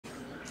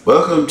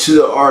Welcome to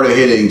the Art of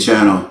Hitting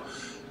channel.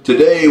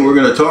 Today we're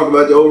going to talk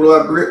about the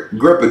overlap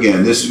grip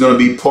again. This is going to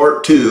be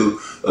part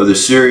 2 of the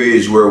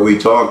series where we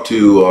talk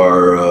to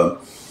our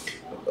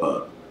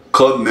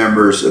club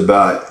members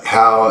about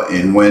how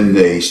and when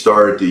they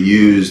started to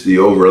use the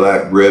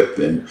overlap grip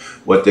and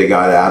what they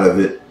got out of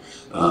it.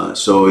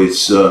 So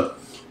it's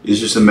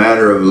just a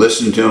matter of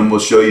listening to them. We'll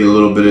show you a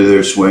little bit of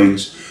their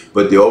swings.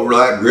 But the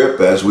overlap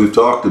grip, as we've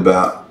talked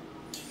about,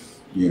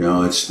 you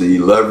know, it's the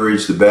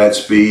leverage, the bat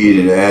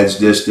speed, it adds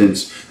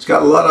distance. It's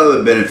got a lot of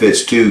other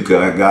benefits too,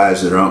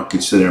 guys that don't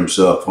consider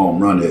themselves home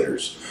run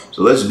hitters.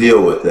 So let's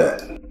deal with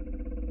that.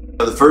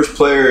 The first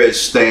player is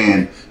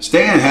Stan.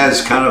 Stan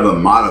has kind of a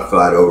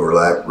modified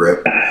overlap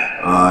grip.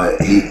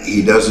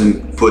 He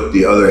doesn't put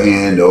the other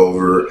hand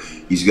over.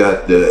 He's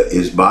got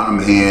his bottom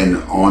hand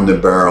on the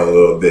barrel a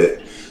little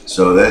bit.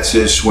 So that's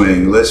his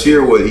swing. Let's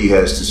hear what he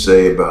has to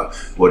say about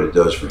what it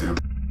does for him.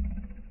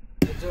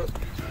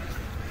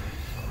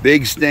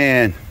 Big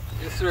Stan.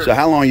 Yes, sir. So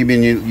how long you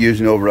been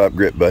using overlap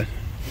grip, bud?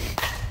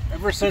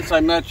 Ever since I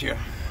met you.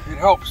 It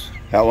helps.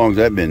 How long's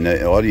that been?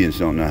 The audience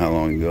don't know how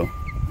long ago.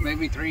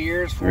 Maybe 3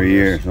 years, 4 3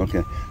 years,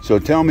 okay. So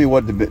tell me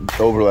what the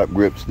overlap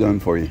grip's done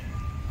for you.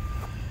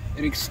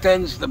 It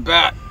extends the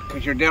bat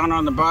because you're down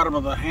on the bottom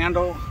of the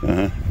handle.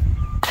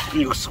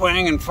 You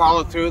swing and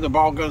follow through, the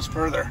ball goes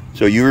further.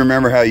 So you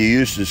remember how you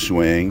used to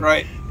swing,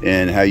 right?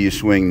 And how you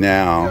swing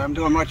now. Yeah, I'm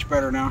doing much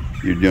better now.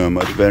 You're doing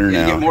much better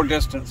now. You get more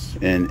distance.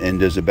 And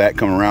does the bat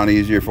come around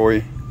easier for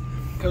you?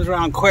 Comes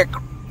around quick.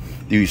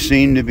 Do you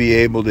seem to be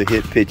able to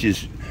hit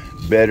pitches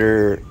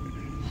better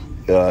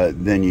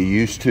than you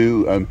used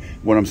to?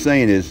 What I'm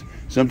saying is,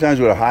 sometimes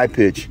with a high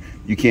pitch,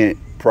 you can't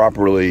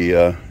properly,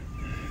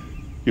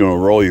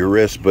 roll your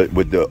wrist. But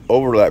with the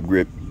overlap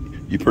grip,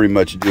 you pretty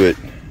much do it.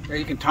 Yeah,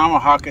 you can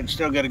tomahawk it and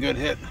still get a good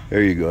hit.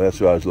 There you go. That's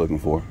what I was looking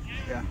for.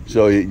 Yeah.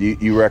 So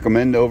you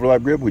recommend the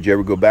overlap grip? Would you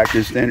ever go back to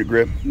the standard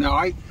grip? No,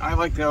 I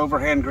like the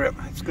overhand grip.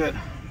 It's good.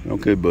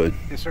 Okay, bud.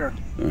 Yes, sir.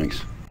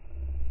 Thanks.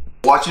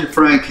 Watching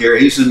Frank here,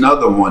 he's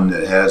another one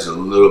that has a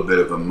little bit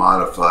of a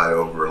modified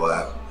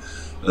overlap.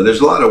 There's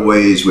a lot of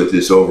ways with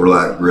this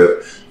overlap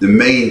grip. The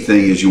main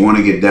thing is you want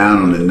to get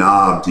down on the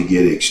knob to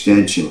get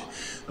extension.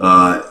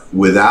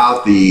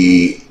 Without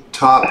the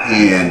top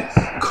hand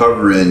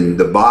covering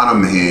the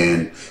bottom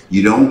hand,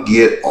 you don't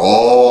get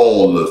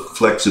all the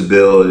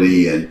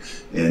flexibility and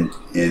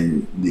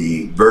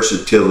the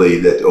versatility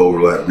that the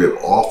overlap grip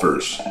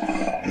offers.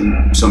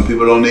 And some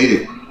people don't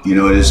need it. You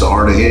know, it is the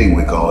art of hitting,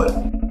 we call it.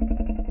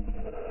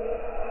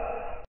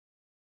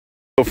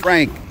 So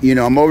Frank, you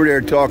know, I'm over there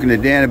talking to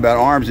Dan about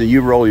arms, and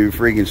you roll your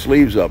freaking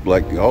sleeves up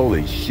like,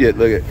 holy shit,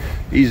 look at,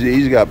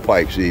 he's got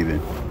pipes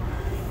even.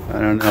 I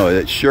don't know,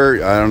 that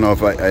shirt, I don't know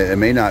if I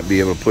may not be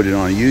able to put it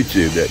on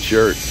YouTube. That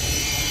shirt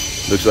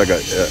looks like a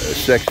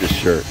sexist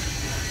shirt.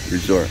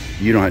 Resort.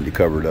 You don't have to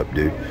cover it up,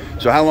 dude.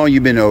 So how long you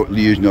been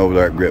using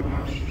overlap grip?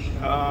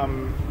 A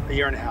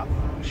year and a half.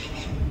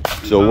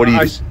 So what do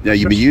you, now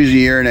you've been using a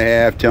year and a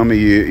half, tell me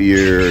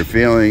your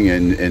feeling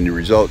and the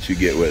results you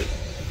get with it.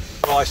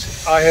 Well,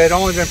 I had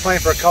only been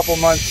playing for a couple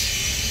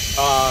months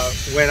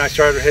when I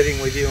started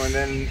hitting with you, and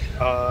then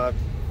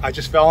I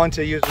just fell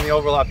into using the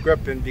overlap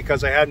grip, and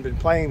because I hadn't been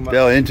playing much.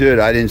 Fell into it?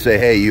 I didn't say,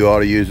 hey, you ought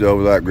to use the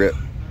overlap grip.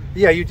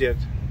 Yeah, you did.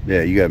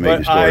 Yeah, you got to make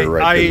the story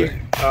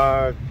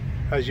right.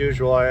 As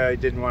usual, I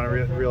didn't want to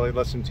really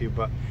listen to you,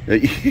 but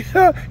you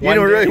don't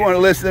really want to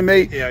listen to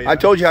me? Yeah. I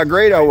told you how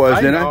great I was,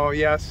 didn't I? Oh,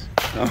 yes.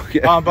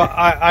 Okay. But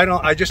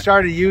I just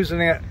started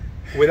using it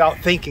without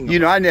thinking. You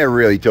know, I never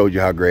really told you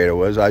how great I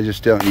was. I was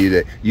just telling you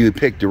that you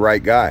picked the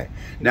right guy.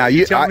 Now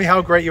you tell me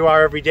how great you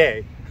are every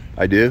day.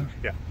 I do?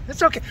 Yeah.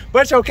 It's okay.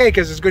 But it's okay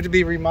because it's good to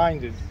be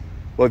reminded.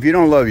 Well, if you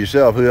don't love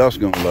yourself, who else is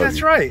going to love you?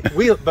 That's right.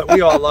 But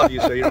we all love you,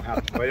 so you don't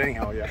have to. But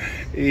anyhow, yeah.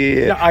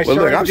 Yeah. Well,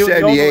 look, I'm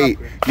 78.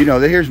 You know,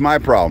 here's my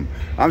problem.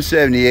 I'm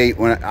 78.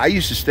 When I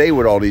used to stay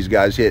with all these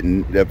guys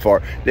hitting that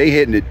far, they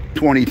hitting it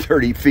 20,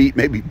 30 feet,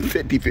 maybe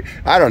 50 feet.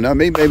 I don't know.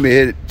 Maybe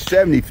hit it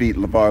 70 feet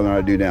farther than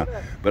I do now.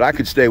 But I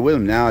could stay with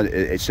them now.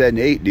 At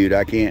 78, dude,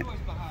 I can't.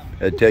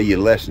 I'll tell you a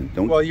lesson.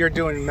 Well, you're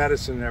doing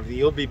medicine and everything.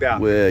 You'll be back.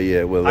 Well,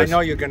 yeah. Well, I know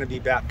you're going to be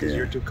back because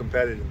you're too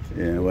competitive.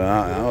 Yeah.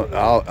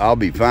 Well, I'll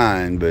be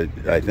fine, but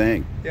I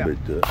think. Yeah.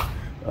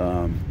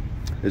 But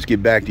let's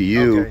get back to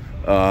you.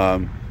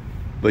 Okay.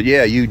 But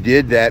yeah, you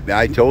did that.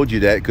 I told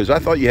you that because I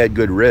thought you had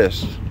good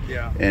wrists.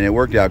 Yeah. And it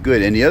worked out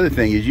good. And the other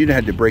thing is you didn't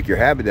have to break your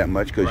habit that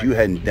much because you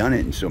hadn't done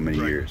it in so many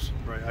years.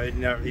 Right. I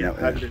never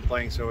hadn't been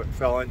playing, so it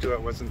fell into it.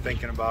 Wasn't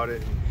thinking about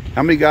it.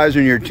 How many guys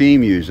on your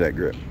team use that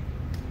grip?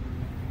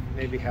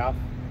 Maybe half.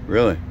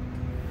 Really?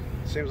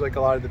 Seems like a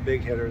lot of the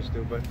big hitters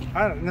do, but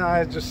I don't know.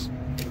 I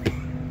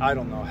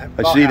don't know.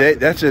 See,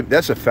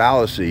 that's a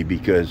fallacy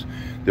because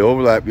the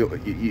overlap.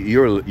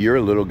 You're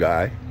a little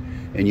guy,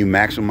 and you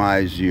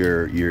maximize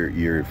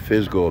your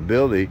physical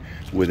ability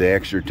with an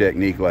extra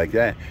technique like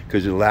that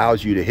because it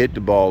allows you to hit the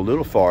ball a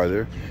little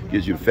farther,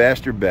 gives you a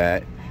faster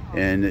bat,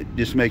 and it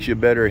just makes you a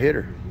better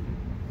hitter.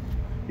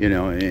 You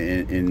know,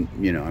 and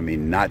you know, I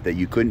mean, not that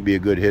you couldn't be a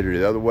good hitter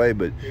the other way,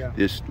 but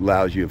this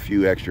allows you a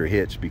few extra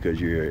hits because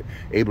you're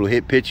able to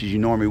hit pitches you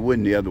normally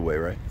wouldn't the other way,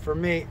 right? For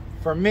me,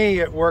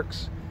 it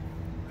works.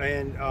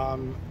 And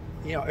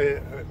you know,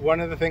 one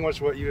of the things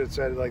was what you had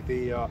said, like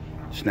the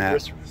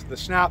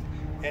snap,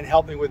 and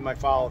helped me with my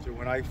follow through.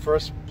 When I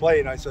first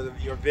played, I saw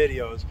your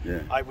videos.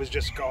 I was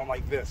just going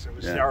like this. It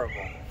was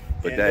terrible.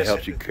 But that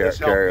helps you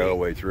carry all the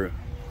way through.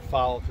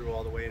 Follow through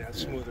all the way and have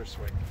smoother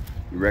swing.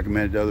 You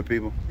recommend it to other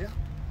people? Yeah.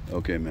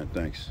 Okay, man,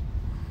 thanks.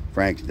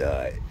 Frank's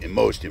the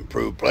most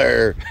improved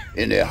player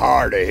in the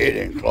hard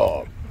hitting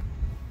club.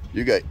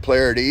 You got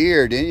player of the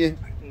year, didn't you?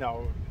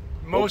 No,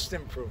 most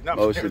improved. Not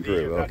most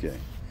improved, okay.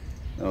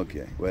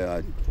 Okay, well,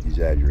 I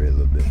exaggerate a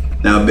little bit.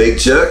 Now, Big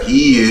Chuck,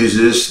 he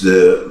uses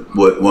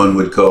what one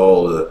would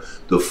call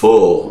the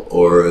full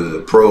or the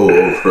pro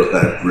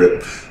overlap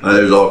grip.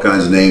 There's all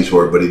kinds of names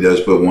for it, but he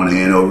does put one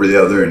hand over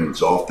the other and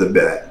it's off the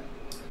bat.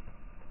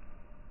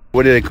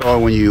 What do they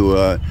call when you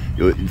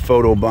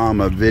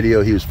photobomb a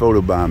video? He was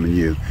photobombing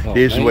you. Oh,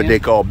 this is what they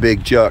call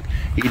Big Chuck.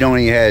 He don't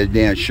even have his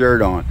damn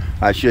shirt on.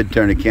 I should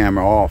turn the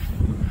camera off.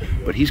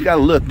 But he's got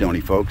a look, don't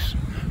he, folks?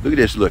 Look at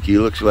this look. He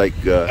looks like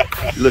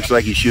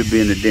he should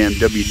be in the damn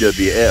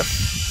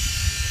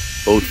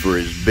WWF. Both for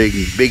his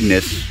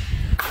bigness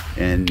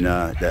and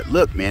that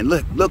look, man.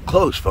 Look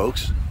close,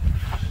 folks.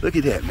 Look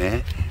at that,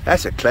 man.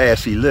 That's a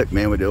classy look,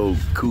 man, with the old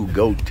cool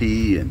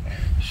goatee and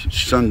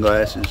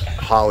sunglasses,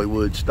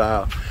 Hollywood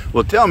style.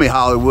 Well, tell me,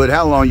 Hollywood,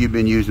 how long you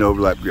been using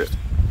overlap grip?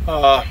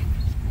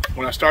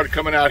 When I started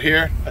coming out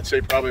here, I'd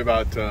say probably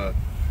about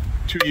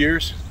 2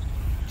 years.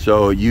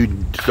 So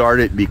you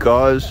started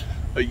because?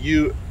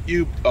 You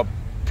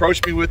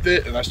approached me with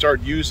it, and I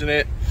started using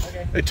it.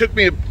 Okay. It took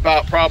me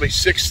about probably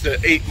 6 to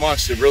 8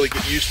 months to really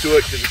get used to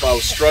it, because if I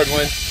was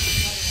struggling,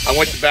 I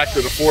went back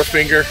to the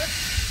forefinger.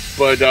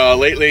 But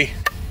lately,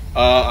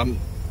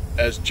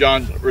 as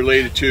John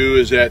related to,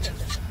 is that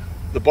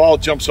the ball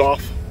jumps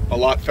off a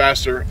lot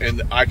faster,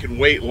 and I can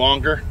wait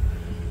longer.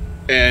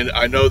 And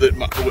I know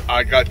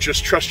that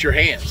just trust your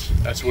hands.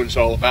 That's what it's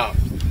all about.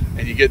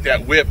 And you get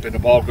that whip, and the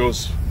ball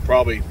goes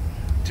probably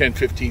 10,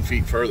 15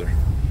 feet further.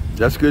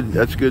 That's good.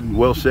 That's good.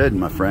 Well said,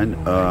 my friend.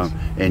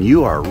 And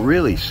you are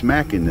really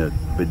smacking the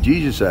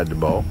bejesus out of the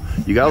ball.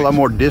 You got a lot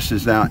more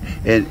distance now,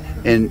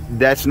 and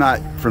that's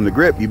not from the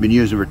grip. You've been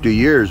using it for 2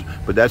 years,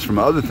 but that's from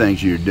other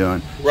things you're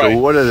doing. Right. So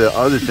what are the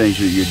other things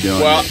that you're doing?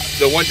 Well,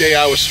 the one day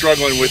I was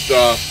struggling with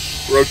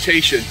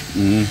rotation,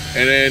 and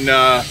then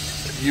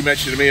you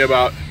mentioned to me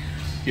about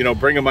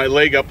bringing my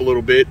leg up a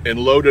little bit and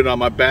load it on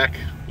my back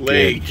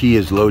leg. Yeah, the key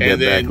is load that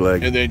back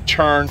leg, and then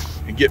turn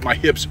and get my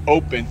hips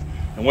open.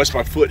 And once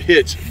my foot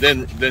hits,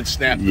 then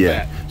snap the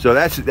bat. So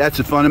that's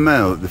a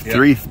fundamental. The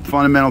three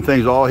fundamental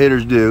things all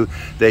hitters do: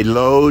 they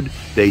load,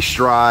 they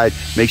stride,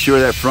 make sure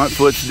that front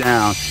foot's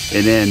down,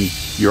 and then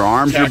your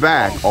arms are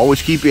back.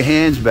 Always keep your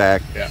hands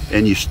back,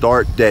 and you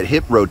start that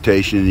hip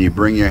rotation, and you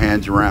bring your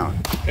hands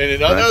around. And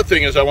another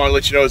thing is, I want to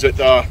let you know is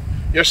that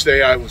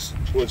yesterday I was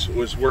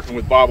working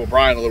with Bob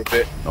O'Brien a little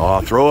bit. Oh,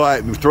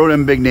 throw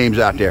them big names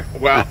out there.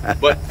 Well,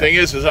 but the thing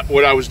is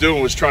what I was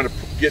doing was trying to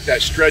get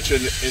that stretch in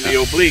the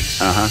obliques,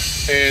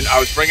 and I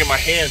was bringing my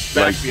hands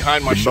back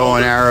behind my shoulder. Bow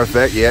and arrow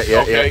effect,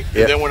 And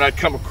then when I'd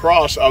come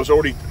across, I was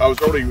already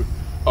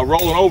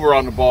rolling over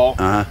on the ball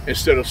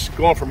instead of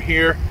going from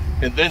here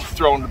and then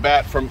throwing the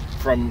bat from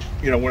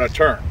when I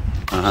turn.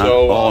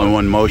 So all in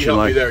one motion, he helped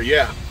like me there,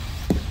 yeah.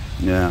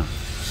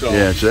 So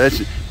that's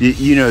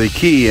the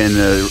key, and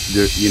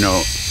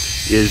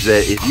is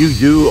that if you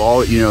do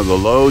all the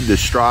load, the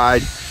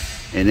stride,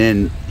 and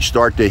then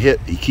start to hit,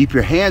 you keep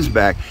your hands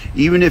back,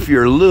 even if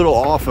you're a little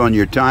off on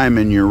your time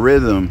and your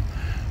rhythm,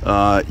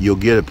 you'll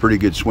get a pretty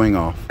good swing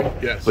off.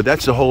 Yes. But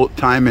that's the whole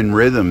time and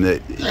rhythm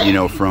that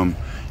from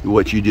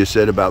what you just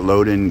said about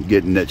loading,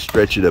 getting that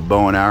stretch of the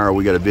bow and arrow.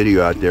 We got a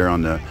video out there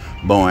on the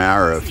bow and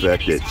arrow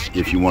effect. That's,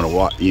 if you want to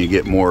watch,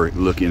 get more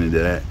looking into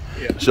that.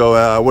 Yeah.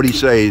 So what do you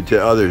say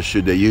to others?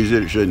 Should they use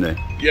it or shouldn't they?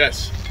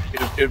 Yes.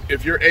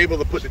 If you're able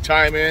to put the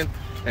time in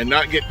and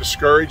not get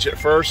discouraged at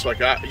first,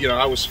 like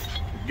I was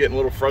getting a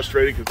little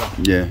frustrated because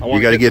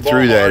you got to get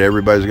through that.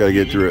 Everybody's got to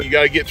get through it. You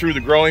got to get through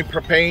the growing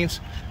pains,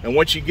 and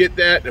once you get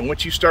that, and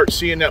once you start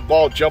seeing that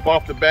ball jump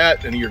off the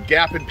bat, and you're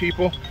gapping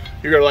people,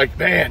 you're like,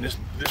 man, this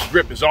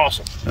grip is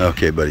awesome.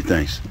 Okay, buddy.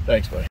 Thanks.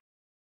 Thanks, buddy.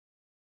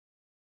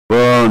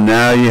 Well,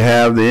 now you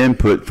have the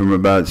input from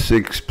about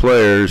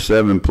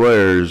 7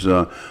 players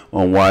on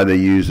why they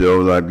use the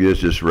overlap grip.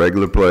 Just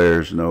regular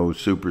players, no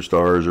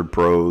superstars or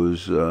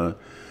pros,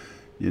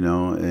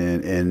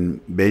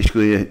 and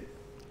basically it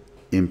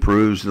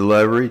improves the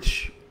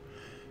leverage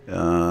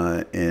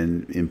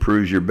and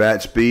improves your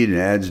bat speed and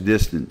adds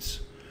distance.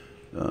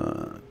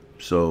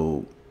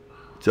 So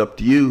it's up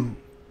to you.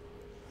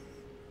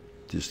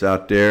 Just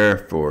out there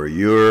for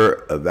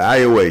your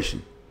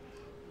evaluation.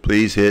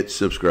 Please hit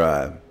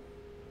subscribe.